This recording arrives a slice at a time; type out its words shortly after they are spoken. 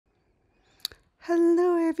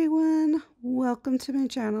Hello everyone, welcome to my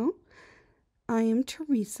channel. I am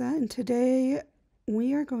Teresa and today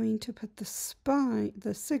we are going to put the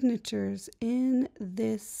signatures in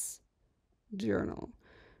this journal.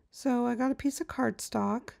 So I got a piece of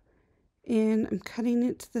cardstock and I'm cutting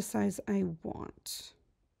it to the size I want.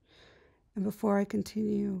 And before I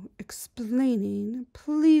continue explaining,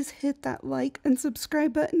 please hit that like and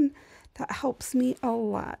subscribe button. That helps me a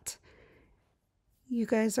lot. You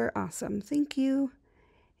guys are awesome. Thank you.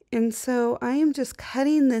 And so I am just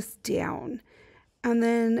cutting this down. And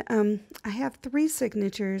then I have 3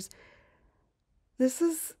 signatures. This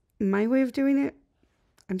is my way of doing it.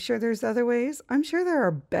 I'm sure there's other ways. I'm sure there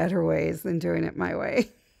are better ways than doing it my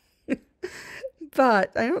way.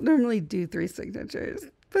 But I don't normally do 3 signatures.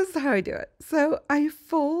 This is how I do it. So I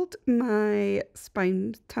fold my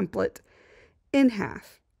spine template in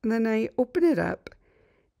half. And then I open it up.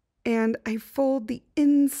 And I fold the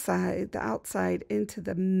inside, the outside, into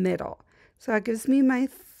the middle. So that gives me my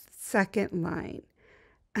second line.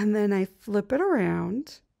 And then I flip it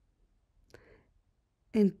around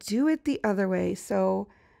and do it the other way. So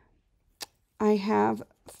I have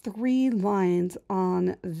 3 lines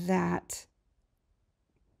on that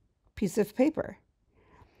piece of paper,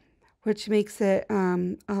 which makes it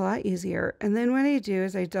a lot easier. And then what I do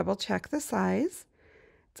is I double check the size.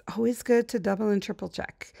 It's always good to double and triple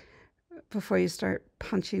check before you start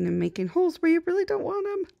punching and making holes where you really don't want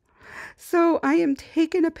them. So I am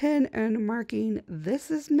taking a pen and marking, this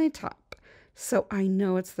is my top. So I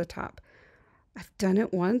know it's the top. I've done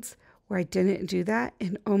it once where I didn't do that.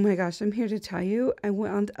 And oh my gosh, I'm here to tell you, I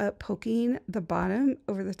wound up poking the bottom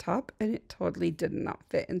over the top and it totally did not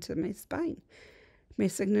fit into my spine. My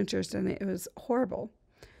signatures in it, it was horrible.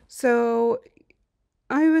 So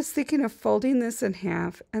I was thinking of folding this in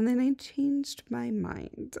half and then I changed my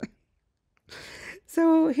mind.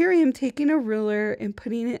 So here I am taking a ruler and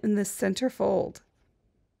putting it in the center fold.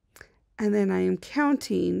 And then I am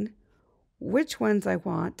counting which ones I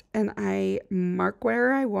want. And I mark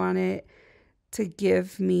where I want it to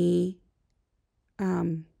give me,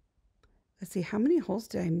 let's see, how many holes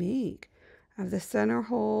did I make? I have the center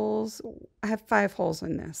holes. I have 5 holes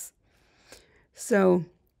in this. So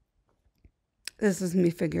this is me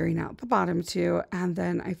figuring out the bottom 2. And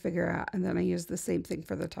then I figure out, and then I use the same thing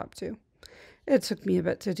for the top 2. It took me a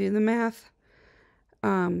bit to do the math,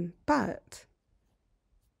 but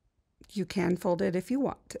you can fold it if you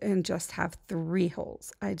want and just have 3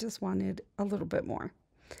 holes. I just wanted a little bit more.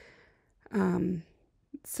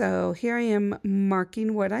 So here I am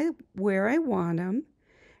marking where I want them.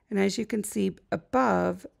 And as you can see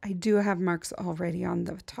above, I do have marks already on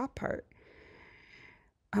the top part.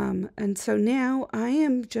 And so now I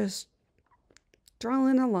am just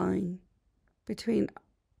drawing a line between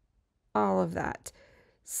all of that.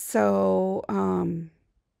 So, I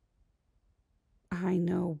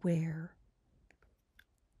know where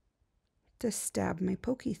to stab my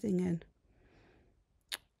pokey thing in.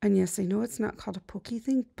 And yes, I know it's not called a pokey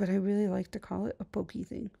thing, but I really like to call it a pokey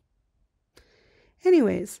thing.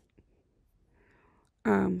 Anyways,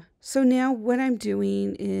 so now what I'm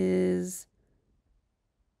doing is,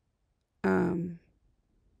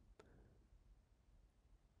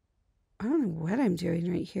 I don't know what I'm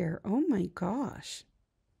doing right here. Oh my gosh.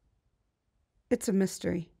 It's a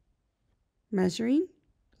mystery. Measuring?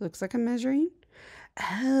 Looks like I'm measuring.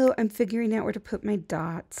 Oh, I'm figuring out where to put my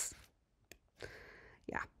dots.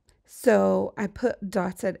 Yeah. So I put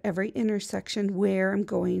dots at every intersection where I'm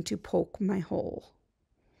going to poke my hole.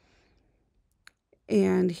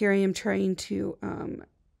 And here I am trying to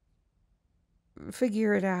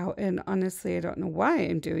figure it out. And honestly, I don't know why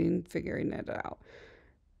I'm figuring it out.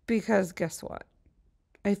 Because guess what?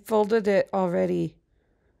 I folded it already.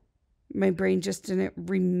 My brain just didn't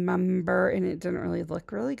remember and it didn't really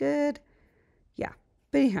look really good. Yeah.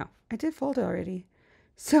 But anyhow, I did fold it already.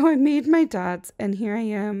 So I made my dots and here I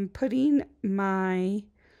am putting my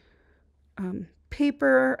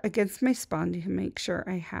paper against my spine to make sure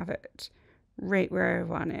I have it right where I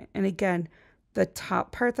want it. And again, the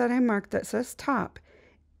top part that I marked that says top,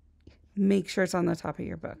 make sure it's on the top of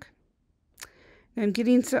your book. Now I'm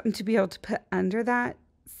getting something to be able to put under that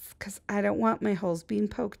because I don't want my holes being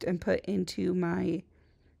poked and put into my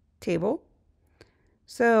table.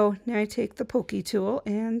 So now I take the pokey tool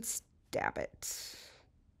and stab it.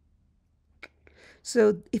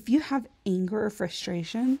 So if you have anger or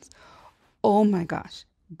frustrations, oh my gosh,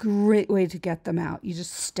 great way to get them out. You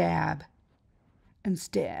just stab and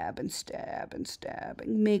stab and stab and stab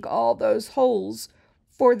and make all those holes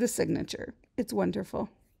for the signature. It's wonderful.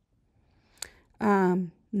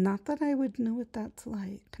 Not that I would know what that's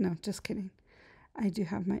like. No, just kidding. I do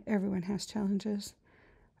have my everyone has challenges.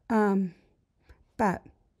 But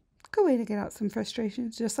good way to get out some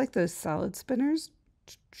frustrations, just like those salad spinners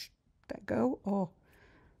that go. Oh,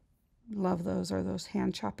 love those, or those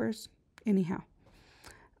hand choppers. Anyhow,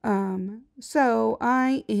 so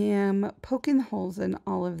I am poking the holes in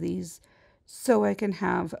all of these so I can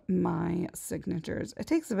have my signatures. It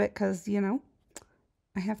takes a bit because,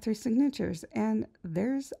 I have 3 signatures and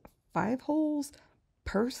there's 5 holes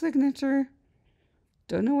per signature.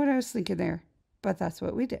 Don't know what I was thinking there, but that's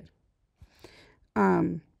what we did.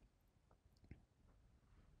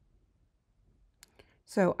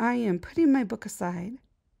 So I am putting my book aside,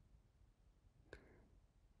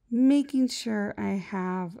 making sure I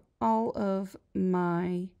have all of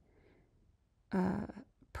my,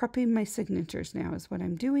 prepping my signatures now is what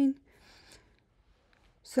I'm doing.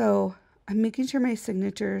 So I'm making sure my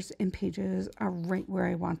signatures and pages are right where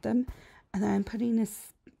I want them. And then I'm putting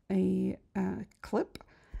a clip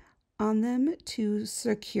on them to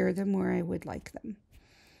secure them where I would like them.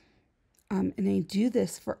 And I do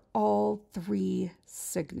this for all 3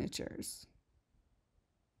 signatures.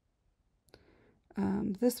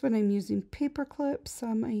 This one I'm using paper clips.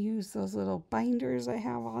 Some I use those little binders I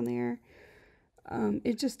have on there.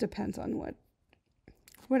 It just depends on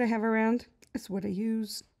what I have around. It's what I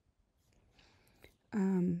use.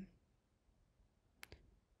 And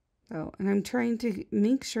I'm trying to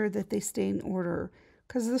make sure that they stay in order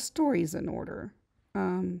because the story's in order.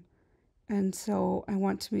 And so I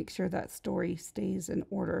want to make sure that story stays in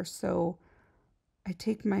order. So I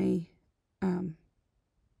take my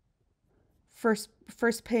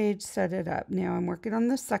first page, set it up. Now I'm working on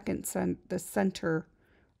the the center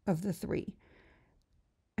of the 3.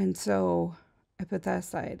 And so I put that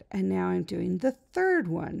aside. And now I'm doing the 3rd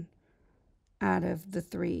one out of the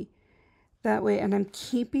 3. That way, and I'm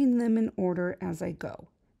keeping them in order as I go.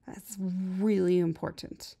 That's really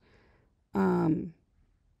important. And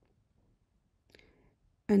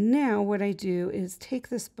now what I do is take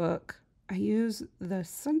this book, I use the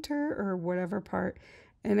center or whatever part,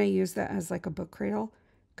 and I use that as like a book cradle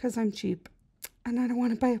because I'm cheap and I don't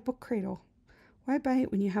want to buy a book cradle. Why buy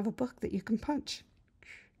it when you have a book that you can punch?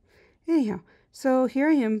 Anyhow, so here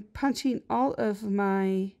I am punching all of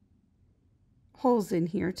my holes in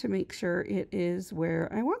here to make sure it is where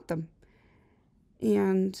I want them.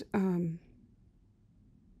 And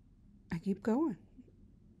I keep going.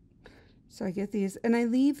 So I get these, and I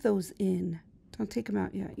leave those in. Don't take them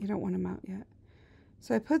out yet. You don't want them out yet.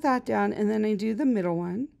 So I put that down, and then I do the middle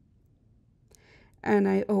one. And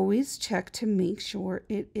I always check to make sure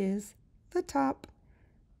it is the top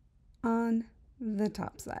on the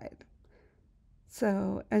top side.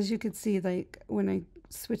 So as you can see, like when I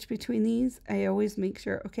switch between these, I always make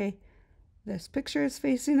sure, okay, this picture is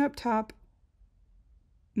facing up top.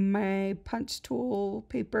 My punch tool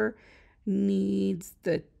paper needs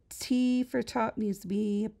the T for top needs to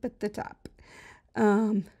be up at the top.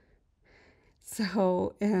 So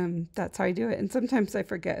that's how I do it. And sometimes I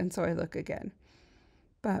forget, and so I look again.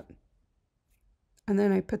 And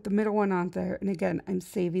then I put the middle one on there. And again, I'm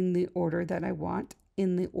saving the order that I want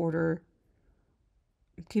in the order.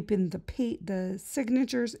 I'm keeping the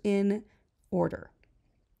signatures in order.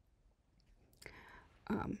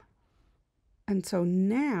 And so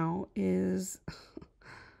now is...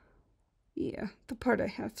 yeah, the part I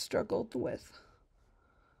have struggled with.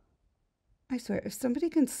 I swear, if somebody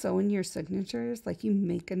can sew in your signatures, like you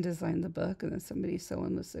make and design the book and then somebody sew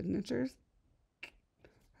in the signatures,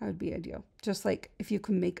 that would be ideal. Just like if you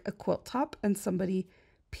can make a quilt top and somebody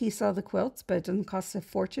piece all the quilts, but it doesn't cost a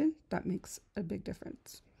fortune, that makes a big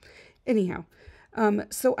difference. Anyhow,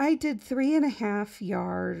 so I did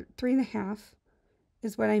 3.5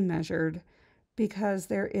 is what I measured because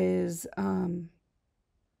there is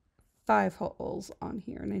 5 holes on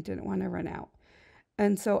here and I didn't want to run out.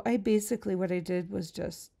 And so I basically, what I did was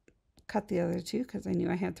just cut the other 2 because I knew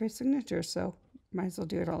I had 3 signatures, so might as well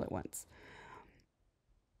do it all at once.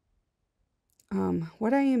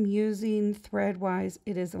 What I am using thread-wise,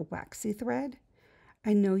 it is a waxy thread.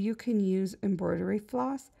 I know you can use embroidery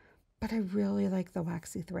floss, but I really like the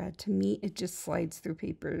waxy thread. To me, it just slides through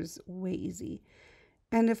papers way easy.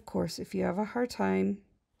 And of course, if you have a hard time,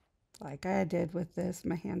 like I did with this,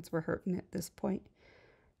 my hands were hurting at this point.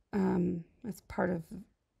 It's part of,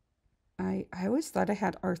 I always thought I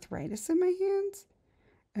had arthritis in my hands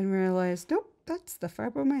and realized, nope, that's the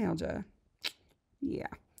fibromyalgia. Yeah.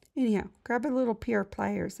 Anyhow, grab a little pair of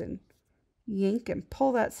pliers and yank and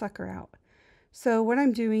pull that sucker out. So what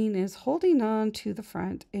I'm doing is holding on to the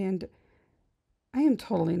front, and I am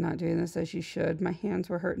totally not doing this as you should. My hands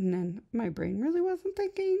were hurting and my brain really wasn't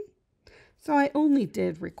thinking. So I only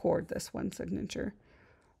did record this one signature.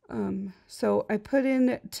 So I put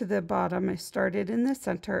in to the bottom. I started in the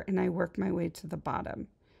center and I worked my way to the bottom.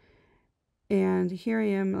 And here I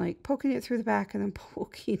am like poking it through the back and then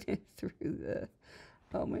poking it through the,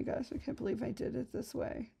 oh my gosh, I can't believe I did it this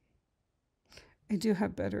way. I do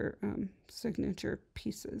have better signature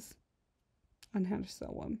pieces on how to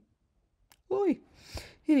sew them. Oy.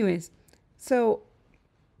 Anyways, so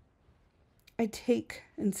I take,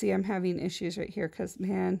 and see I'm having issues right here because,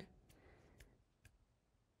 man,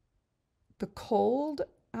 the cold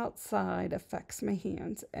outside affects my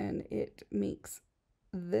hands and it makes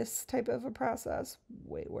this type of a process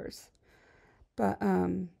way worse. But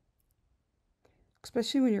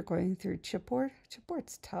especially when you're going through chipboard.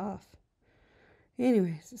 Chipboard's tough.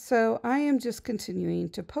 Anyways, so I am just continuing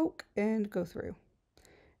to poke and go through.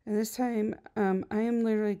 And this time I am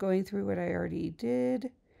literally going through what I already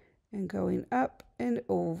did and going up and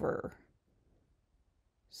over.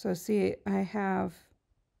 So see, I'm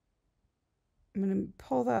going to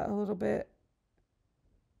pull that a little bit.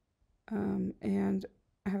 And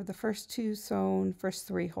I have the first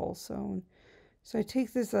three holes sewn. So I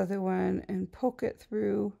take this other one and poke it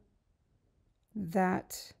through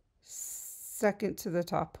that second to the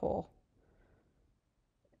top hole.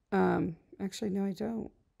 Actually, no, I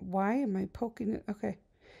don't. Why am I poking it? Okay.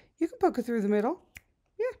 You can poke it through the middle.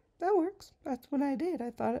 Yeah, that works. That's what I did.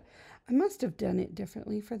 I must have done it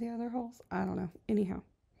differently for the other holes. I don't know. Anyhow.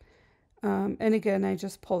 And again, I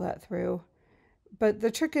just pull that through. But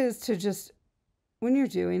the trick is to just, when you're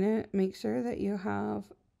doing it, make sure that you have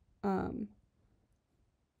the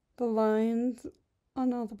lines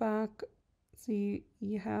on all the back. So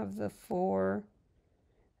you have the 4,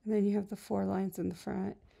 and then you have the 4 lines in the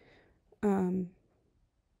front. And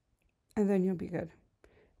then you'll be good.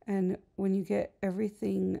 And when you get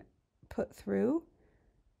everything put through,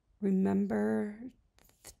 remember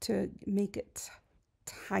to make it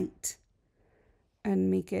tight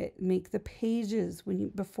and make the pages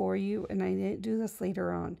before you, and I didn't do this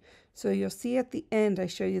later on. So you'll see at the end, I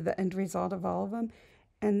show you the end result of all of them.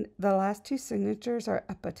 And the last 2 signatures are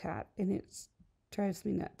up a tad, and it drives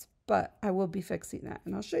me nuts. But I will be fixing that,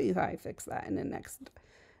 and I'll show you how I fix that in the next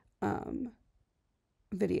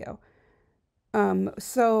video.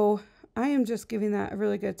 So I am just giving that a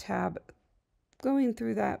really good tab, going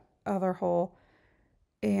through that other hole,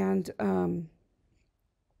 and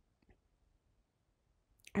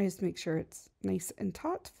I just make sure it's nice and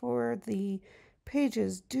taut for the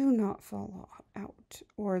pages do not fall out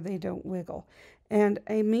or they don't wiggle. And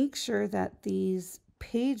I make sure that these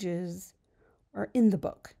pages are in the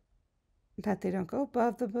book, that they don't go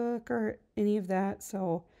above the book or any of that.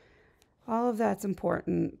 So all of that's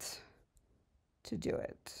important to do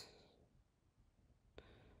it.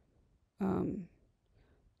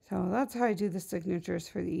 So that's how I do the signatures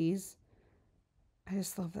for these. I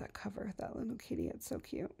just love that cover, that little kitty. It's so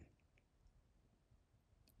cute.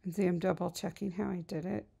 And see, I'm double checking how I did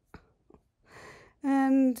it.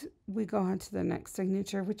 And we go on to the next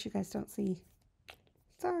signature, which you guys don't see.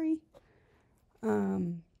 Sorry. I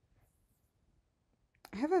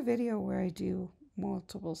have a video where I do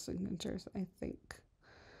multiple signatures, I think.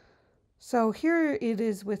 So here it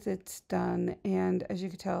is with it's done. And as you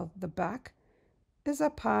can tell, the back is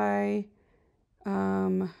up high.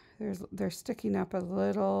 They're sticking up a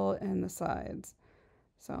little and the sides.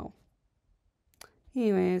 So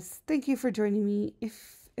anyways, thank you for joining me.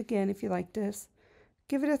 If you liked this,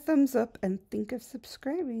 give it a thumbs up and think of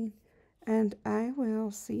subscribing. And I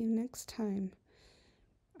will see you next time.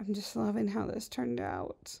 I'm just loving how this turned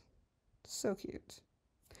out. So cute.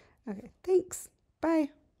 Okay, thanks.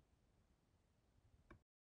 Bye.